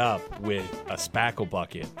rigged it up with a spackle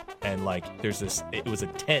bucket, and like there's this. It was a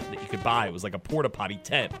tent that you could buy. It was like a porta potty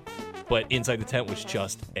tent, but inside the tent was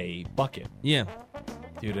just a bucket. Yeah.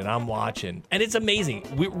 Dude, and I'm watching, and it's amazing.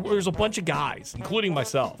 There's a bunch of guys, including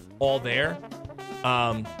myself, all there.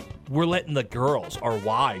 We're letting the girls, our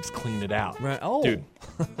wives, clean it out. Right. Oh. Dude,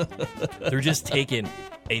 they're just taking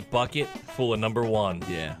a bucket full of number one.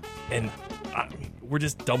 Yeah. And we're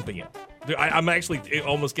just dumping it. Dude, I'm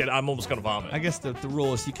almost going to vomit. I guess the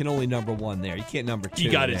rule is you can only number one there. You can't number two.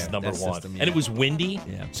 You got there. it's number That one. system, yeah. And it was windy,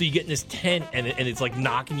 Yeah. so you get in this tent, and it's like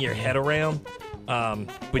knocking your head around.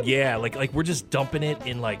 But yeah, like we're just dumping it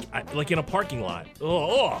in like in a parking lot.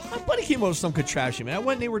 Oh. My buddy came over with some contraption, man. I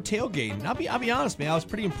went and they were tailgating. I'll be honest, man. I was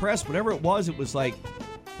pretty impressed. Whatever it was like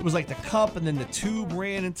the cup, and then the tube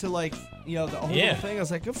ran into like the whole thing. I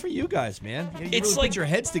was like, good for you guys, man. You It's really like- put your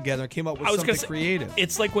heads together and came up with I was something gonna say, creative.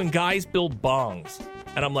 It's like when guys build bongs,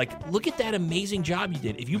 and I'm like, look at that amazing job you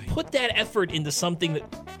did. If you put that effort into something that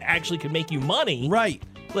actually could make you money, right?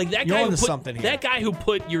 Like that You're guy onto who put something here. that guy who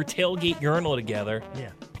put your tailgate urinal together.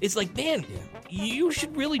 Yeah. It's like, man, you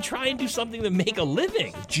should really try and do something to make a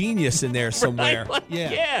living. Genius in there somewhere. Right? Like,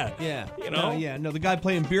 yeah. You know? No, the guy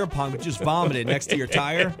playing beer pong who just vomited next to your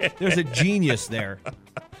tire. There's a genius there.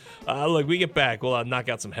 Look, we get back. We'll knock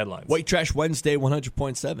out some headlines. White Trash Wednesday,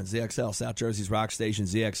 100.7 ZXL, South Jersey's rock station,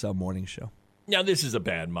 ZXL Morning Show. Now, this is a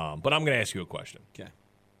bad mom, but I'm going to ask you a question. Okay.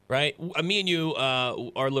 Right? Me and you,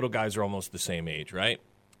 our little guys are almost the same age, right?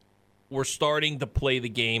 We're starting to play the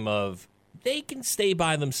game of they can stay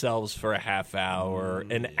by themselves for a half hour,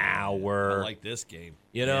 an hour. I like this game.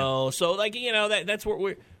 You know, so like that's what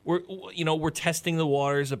we're testing the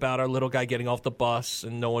waters about our little guy getting off the bus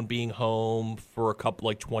and no one being home for a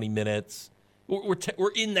couple 20 minutes.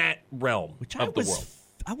 We're in that realm of the world.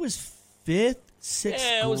 I was fifth, sixth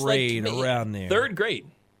grade around there. Third grade.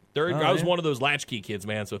 I was one of those latchkey kids,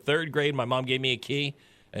 man. So third grade, my mom gave me a key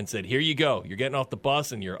and said, "Here you go. You're getting off the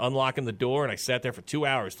bus and you're unlocking the door." And I sat there for 2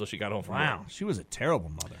 hours till she got home from work. Wow, she was a terrible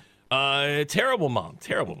mother. Terrible mom.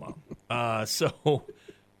 So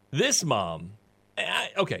this mom,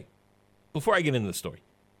 okay, before I get into the story,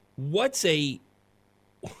 what's a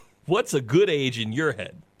good age in your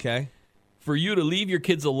head Okay. for you to leave your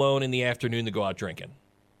kids alone in the afternoon to go out drinking?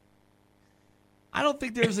 I don't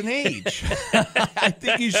think there's an age. I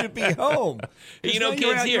think you should be home.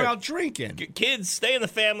 Kids you're out drinking. Kids, stay in the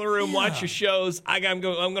family room, watch your shows. I'm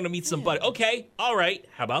going to meet somebody. Okay, all right.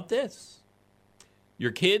 How about this?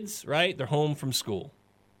 Your kids, right? They're home from school.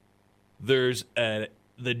 There's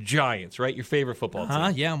the Giants, right? Your favorite football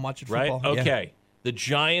team. Yeah, I'm watching Right? football. Okay. Yeah. The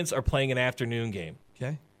Giants are playing an afternoon game.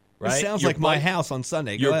 Okay. Right? It sounds Your like my house on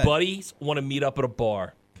Sunday. Go Your ahead. buddies want to meet up at a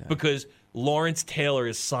bar because Lawrence Taylor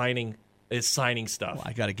is signing stuff. Well,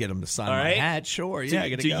 I got to get him to sign All my right? hat. Sure. Yeah, I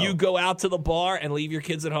got to Do go. you go out to the bar and leave your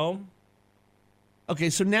kids at home? Okay,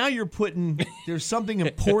 so now you're putting there's something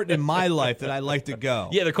important in my life that I like to go.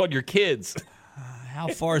 Yeah, they're called your kids. How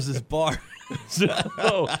far is this bar?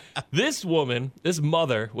 So this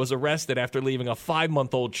mother, was arrested after leaving a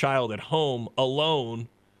 5-month-old child at home alone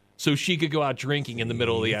so she could go out drinking in the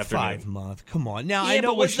middle of the afternoon. 5 month. Come on. Now Yeah, I know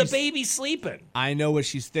but what was the she's baby sleeping? I know what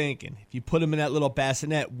she's thinking. If you put them in that little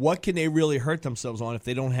bassinet, what can they really hurt themselves on if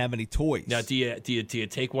they don't have any toys? Now, do you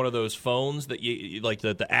take one of those phones that you like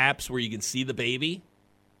the apps where you can see the baby?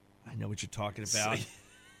 I know what you're talking about.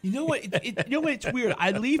 You know what? It's weird.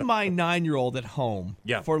 I leave my 9-year-old at home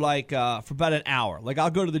for for about an hour. Like I'll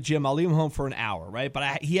go to the gym. I'll leave him home for an hour, right?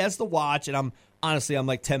 But he has the watch, and I'm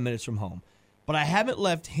like 10 minutes from home. But I haven't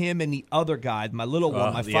left him and the other guy, my little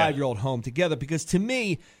one, my 5-year-old, home together because to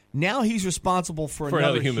me now he's responsible for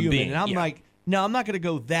another human being. And I'm like, no, I'm not going to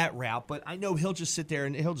go that route. But I know he'll just sit there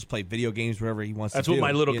and he'll just play video games, whatever he wants to do. That's what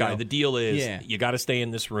my little guy. know? The deal is, you got to stay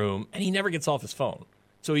in this room, and he never gets off his phone.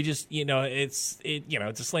 So he just, it's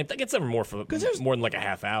a slam. That gets never more than like a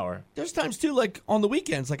half hour. There's times too, like on the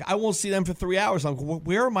weekends, like I won't see them for 3 hours. I'm like,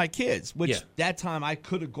 where are my kids? Which that time I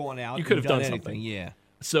could have gone out. You could have done anything. something. Yeah.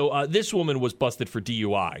 So this woman was busted for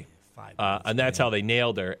DUI, and that's how they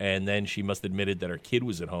nailed her. And then she must have admitted that her kid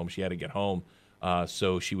was at home. She had to get home.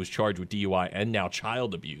 So she was charged with DUI and now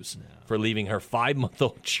child abuse for leaving her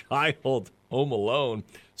 5-month-old child home alone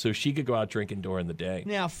so she could go out drinking during the day.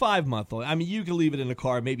 Now, 5-month-old. I mean, you can leave it in the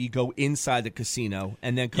car. Maybe you go inside the casino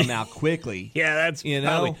and then come out quickly. Yeah, that's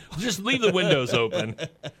probably. Just leave the windows open.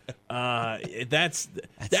 That's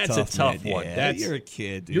a tough one. Yeah, you're a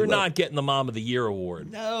kid, dude. You're not getting the Mom of the Year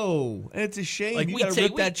award. No, and it's a shame. Like, you got to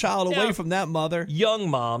rip that child away from that mother. Young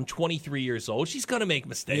mom, 23 years old. She's going to make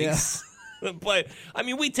mistakes. Yeah. But, I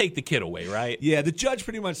mean, we take the kid away, right? Yeah, the judge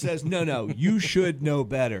pretty much says, no, you should know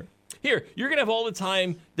better. Here, you're going to have all the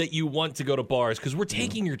time that you want to go to bars because we're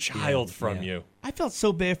taking your child from you. I felt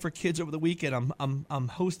so bad for kids over the weekend. I'm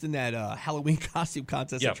hosting that Halloween costume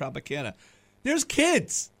contest at Tropicana. There's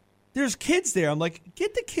kids. There's kids there. I'm like,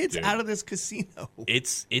 get the kids out of this casino.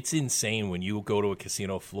 It's insane when you go to a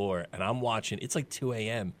casino floor and I'm watching. It's like 2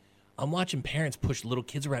 a.m. I'm watching parents push little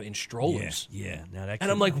kids around in strollers. Yeah. Now that and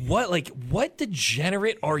I'm like, what? Like, what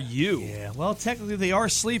degenerate are you? Yeah. Well, technically they are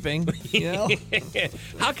sleeping. You know?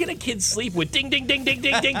 How can a kid sleep with ding, ding, ding, ding,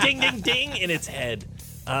 ding, ding, ding, ding, ding in its head?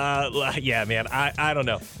 Yeah, man. I don't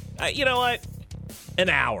know. You know what? An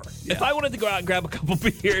hour. Yeah. If I wanted to go out and grab a couple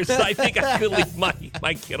beers, I think I could leave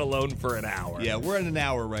my kid alone for an hour. Yeah, we're in an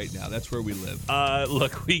hour right now. That's where we live.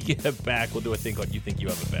 Look, we get back. We'll do a thing called You Think You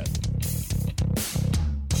Have a Bet.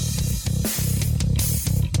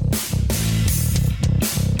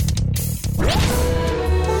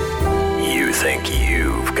 You think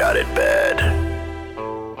you've got it bad.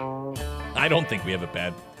 I don't think we have it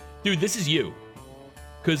bad. Dude, this is you.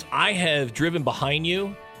 Because I have driven behind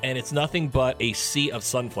you, and it's nothing but a sea of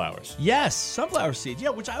sunflowers. Yes, sunflower seeds. Yeah,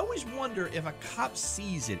 which I always wonder if a cop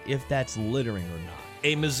sees it, if that's littering or not.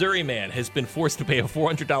 A Missouri man has been forced to pay a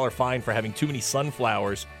 $400 fine for having too many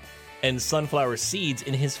sunflowers and sunflower seeds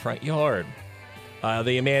in his front yard.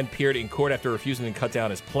 The man appeared in court after refusing to cut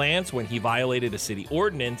down his plants when he violated a city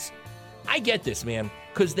ordinance. I get this, man,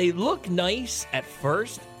 because they look nice at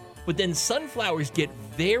first, but then sunflowers get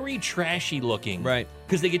very trashy looking. Right.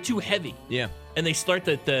 Because they get too heavy. Yeah. And they start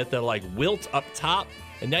to like wilt up top.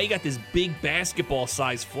 And now you got this big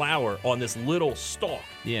basketball-sized flower on this little stalk.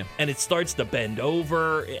 Yeah. And it starts to bend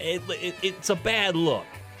over. It's a bad look.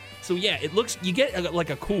 So, yeah, it looks, you get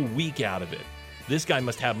like a cool week out of it. This guy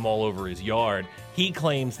must have them all over his yard. He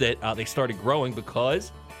claims that they started growing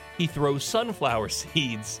because he throws sunflower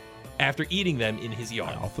seeds after eating them in his yard.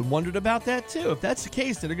 I often wondered about that, too. If that's the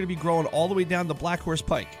case, then they're going to be growing all the way down the Black Horse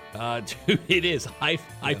Pike. Dude, it is.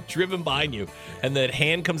 I've driven behind you, and that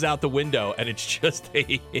hand comes out the window, and it's just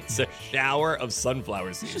a shower of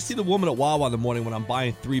sunflower seeds. You should see the woman at Wawa in the morning when I'm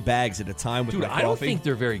buying 3 bags at a time with my coffee. Dude, I don't think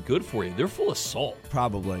they're very good for you. They're full of salt.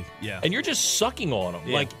 Probably, yeah. And you're just sucking on them.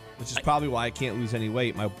 Yeah. Which is probably why I can't lose any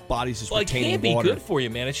weight. My body's just retaining water. It can't be good for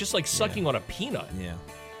you, man. It's just like sucking on a peanut. Yeah.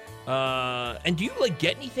 And do you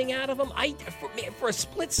get anything out of them? For a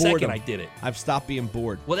split second, I did it. I've stopped being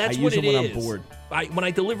bored. Well, that's I what use it them is. when I'm bored. When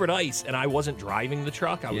I delivered ice and I wasn't driving the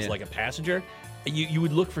truck, I was like a passenger. You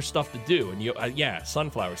would look for stuff to do, and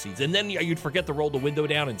sunflower seeds, and then you'd forget to roll the window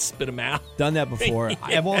down and spit them out. Done that before.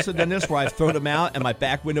 I've also done this where I've thrown them out and my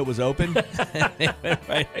back window was open.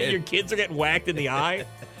 And your kids are getting whacked in the eye.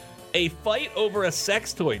 A fight over a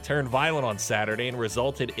sex toy turned violent on Saturday and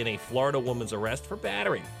resulted in a Florida woman's arrest for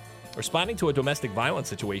battery. Responding to a domestic violence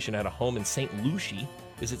situation at a home in St. Lucie.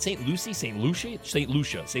 Is it St. Lucie? St. Lucia? St.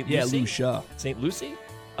 Lucia. St. Lucie? Yeah, Lucia. St. Lucie?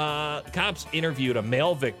 Cops interviewed a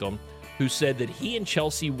male victim who said that he and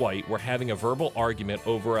Chelsea White were having a verbal argument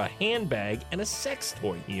over a handbag and a sex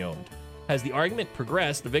toy he owned. As the argument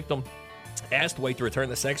progressed, the victim asked White to return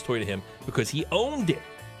the sex toy to him because he owned it.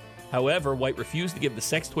 However, White refused to give the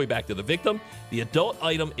sex toy back to the victim. The adult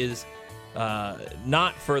item is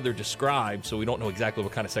not further described, so we don't know exactly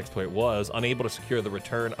what kind of sex toy it was. Unable to secure the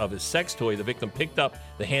return of his sex toy, the victim picked up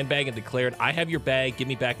the handbag and declared, "I have your bag, give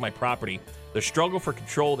me back my property." The struggle for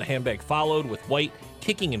control of the handbag followed, with White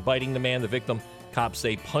kicking and biting the man. The victim, cops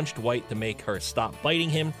say, punched White to make her stop biting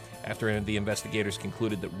him. After the investigators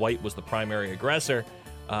concluded that White was the primary aggressor,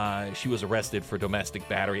 she was arrested for domestic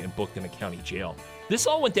battery and booked in a county jail. This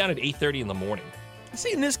all went down at 8:30 in the morning.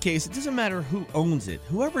 See, in this case, it doesn't matter who owns it.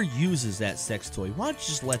 Whoever uses that sex toy, why don't you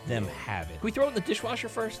just let them have it? Can we throw it in the dishwasher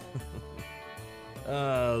first?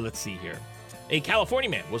 Let's see here. A California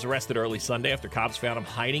man was arrested early Sunday after cops found him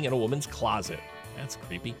hiding in a woman's closet. That's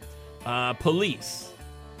creepy. Police,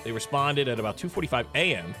 they responded at about 2:45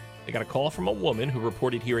 a.m. They got a call from a woman who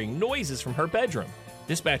reported hearing noises from her bedroom.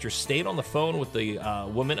 Dispatchers stayed on the phone with the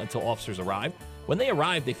woman until officers arrived. When they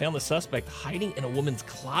arrived, they found the suspect hiding in a woman's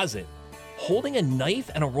closet, holding a knife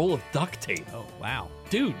and a roll of duct tape. Oh, wow.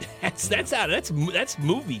 Dude, that's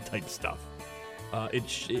movie type stuff. And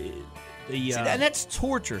that's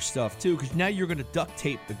torture stuff, too, because now you're going to duct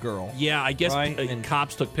tape the girl. Yeah, I guess right? And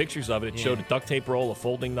cops took pictures of it. It showed a duct tape roll, a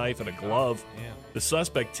folding knife, and a glove. Yeah. The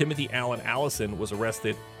suspect, Timothy Allen Allison, was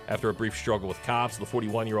arrested after a brief struggle with cops. The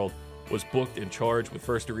 41-year-old was booked and charged with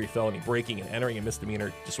first-degree felony breaking and entering and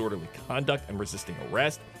misdemeanor disorderly conduct and resisting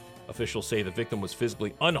arrest. Officials say the victim was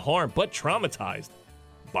physically unharmed but traumatized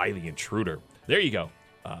by the intruder. There you go.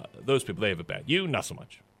 Those people, they have it bad. You, not so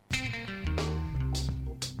much.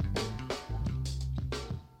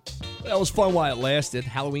 That was fun while it lasted.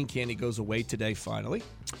 Halloween candy goes away today, finally.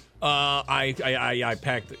 I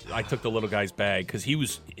took the little guy's bag because he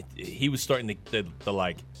was starting to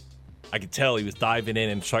like. I could tell he was diving in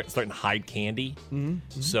and starting to hide candy.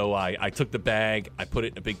 Mm-hmm. So I took the bag, I put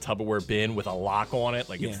it in a big Tupperware bin with a lock on it,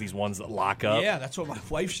 like it's these ones that lock up. Yeah, that's what my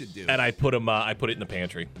wife should do. And I put it in the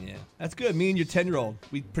pantry. Yeah, that's good. Me and your 10-year-old,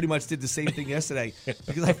 we pretty much did the same thing yesterday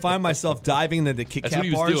because I find myself diving into the Kit Kat bars.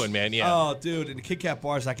 That's what he was doing, man. Yeah. Oh, dude, in the Kit Kat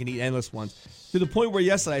bars, I can eat endless ones to the point where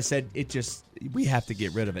yesterday I said we have to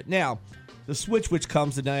get rid of it now. The Switch, which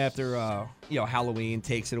comes the night after Halloween,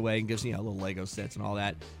 takes it away and gives little Lego sets and all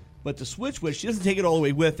that. But the Switch, she doesn't take it all the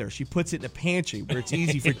way with her. She puts it in the pantry where it's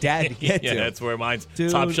easy for Dad to get to. Yeah, that's where mine's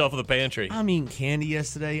Dude, top shelf of the pantry. I'm eating candy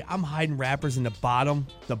yesterday. I'm hiding wrappers in the bottom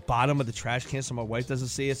of the trash can so my wife doesn't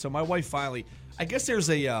see it. So my wife finally, I guess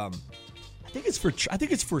there's a, I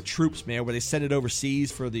think it's for troops, man, where they send it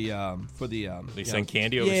overseas for the. They send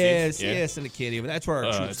candy overseas. Yes, send the candy. That's where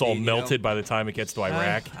our troops. It's all melted by the time it gets to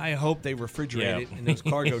Iraq. I hope they refrigerate it in those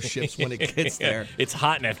cargo ships when it gets there. It's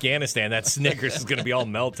hot in Afghanistan. That Snickers is going to be all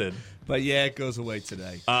melted. But yeah, it goes away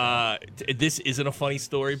today. This isn't a funny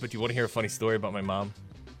story, but do you want to hear a funny story about my mom?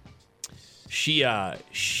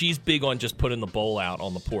 She's big on just putting the bowl out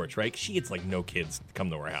on the porch, right? She gets like no kids come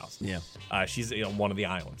to her house. Yeah. She's on one of the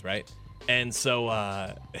islands, right? And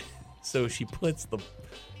so she puts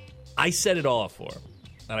I set it all up for her.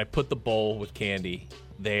 And I put the bowl with candy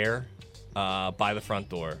there by the front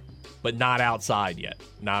door, but not outside yet.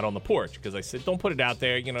 Not on the porch. Because I said, don't put it out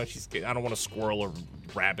there. I don't want a squirrel or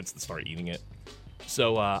rabbits to start eating it.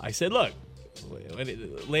 So I said, look,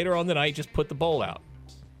 later on the night, just put the bowl out.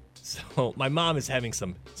 So my mom is having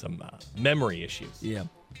some memory issues. Yeah.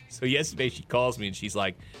 So yesterday she calls me and she's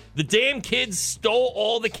like, the damn kids stole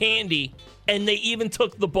all the candy and they even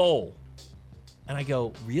took the bowl. And I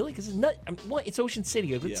go, really? Because it's Ocean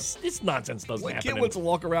City. This nonsense doesn't happen. What kid wants to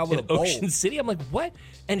walk around with a bowl? Ocean City? I'm like, what?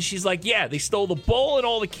 And she's like, yeah, they stole the bowl and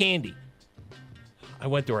all the candy. I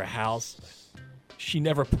went to her house. She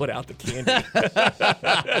never put out the candy.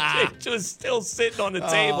 It was still sitting on the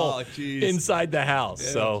table inside the house.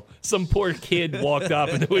 Yeah. So some poor kid walked up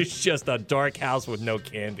and it was just a dark house with no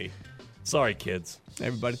candy. Sorry, kids. Hey,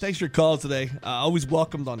 everybody, thanks for your call today. Always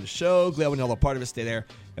welcomed on the show. Glad when you're all a part of it. Stay there.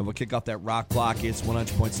 And we'll kick off that rock block. It's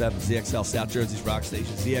 100.7 ZXL, South Jersey's rock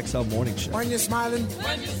station, ZXL Morning Show. When you're smiling,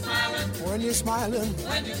 when you're smiling, when you're smiling,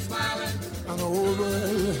 when you're smiling, and the whole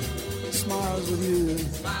world smiles with you.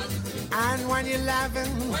 And when you're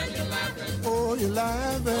laughing, oh, you're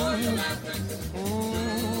laughing.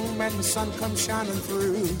 When the sun comes shining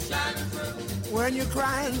through. When you're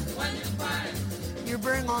crying, you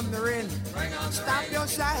bring on the rain. Stop your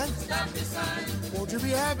sighing. Won't you be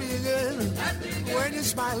happy again? When you're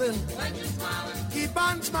smiling, keep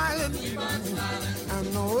on smiling. And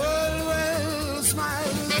the world will smile.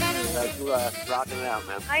 That's rocking it out,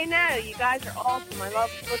 man. I know. You guys are awesome. I love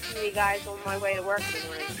listening to you guys on my way to work in the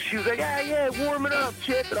morning. She was like, yeah, warming up,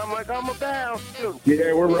 Chip. And I'm like, I'm about to.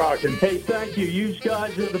 Yeah, we're rocking. Hey, thank you. You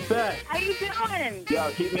guys are the best. How you doing? Yeah,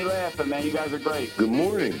 keep me laughing, man. You guys are great. Good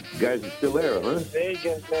morning. You guys are still there, huh? There you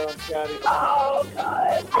go, Scotty. Oh,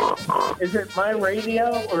 God. Is it my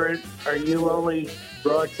radio, or are you only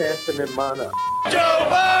broadcasting in mono? Joe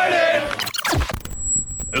Biden!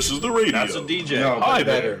 This is the radio. That's a DJ. No, Hi,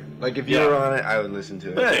 better. Like, if you were on it, I would listen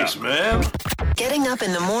to it. Thanks, man. Getting up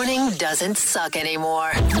in the morning doesn't suck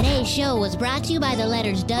anymore. Today's show was brought to you by the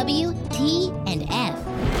letters W, T, and F.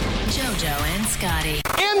 JoJo and Scotty.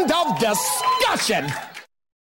 End of discussion.